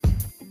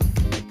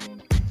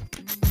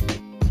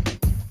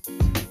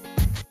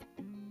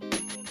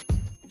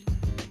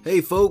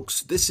Hey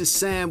folks, this is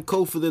Sam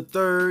Kofor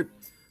III,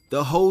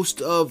 the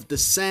host of the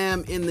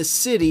Sam in the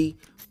City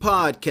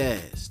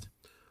podcast.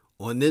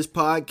 On this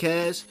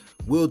podcast,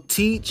 we'll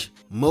teach,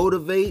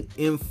 motivate,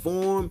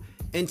 inform,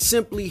 and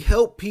simply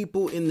help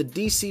people in the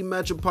DC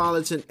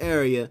metropolitan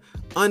area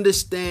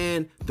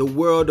understand the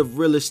world of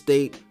real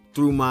estate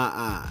through my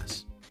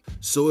eyes.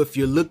 So if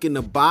you're looking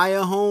to buy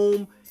a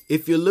home,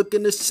 if you're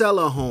looking to sell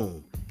a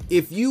home,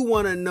 if you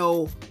want to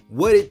know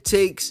what it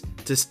takes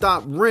to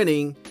stop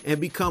renting and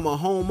become a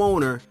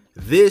homeowner,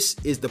 this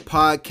is the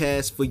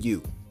podcast for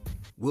you.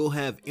 We'll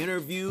have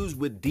interviews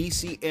with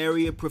DC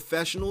area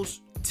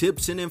professionals,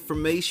 tips and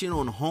information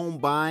on home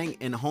buying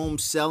and home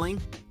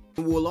selling.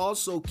 We'll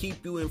also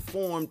keep you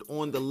informed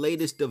on the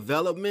latest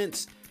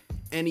developments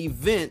and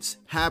events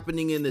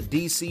happening in the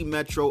DC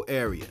metro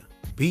area.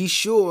 Be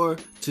sure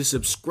to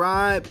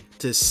subscribe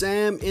to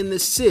Sam in the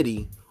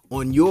City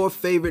on your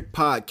favorite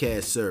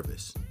podcast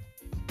service.